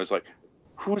aloud, and I was like,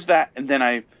 "Who's that?" And then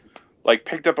I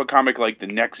picked up a comic the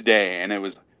next day, and it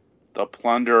was the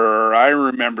Plunderer. I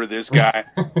remember this guy.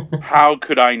 How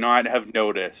could I not have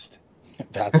noticed?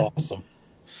 That's awesome.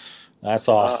 That's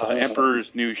awesome.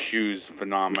 Emperor's New Shoes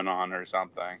phenomenon or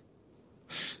something.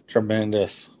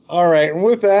 Tremendous. All right, and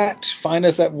with that, find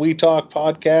us at We Talk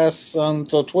Podcasts on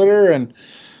Twitter and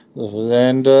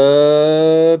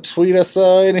tweet us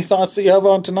any thoughts that you have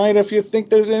on tonight if you think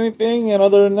there's anything. And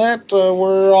other than that,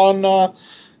 we're on.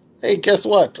 Hey, guess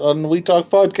what? On the We Talk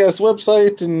Podcast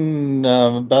website and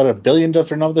about a billion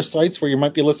different other sites where you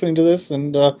might be listening to this,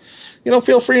 and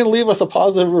feel free to leave us a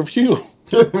positive review.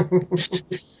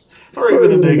 Or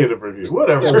even a negative review,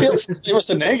 whatever. Yeah, feel free to leave us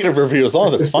a negative review as long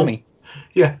as it's funny.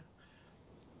 Yeah.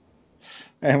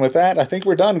 And with that, I think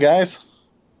we're done, guys.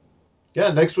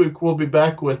 Yeah, next week we'll be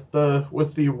back with the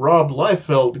Rob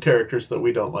Liefeld characters that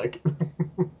we don't like.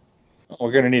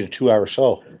 We're going to need a 2-hour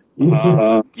show.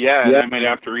 Yeah, and I might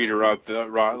have to read a Rob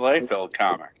Liefeld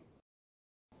comic.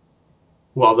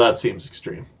 Well, that seems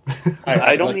extreme.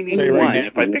 I don't even need one.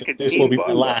 If I pick a this team will be book.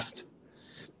 my last.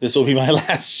 This will be my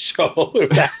last show. If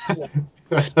that's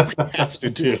what we have to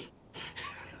do.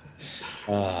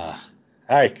 All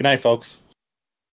right. Good night, folks.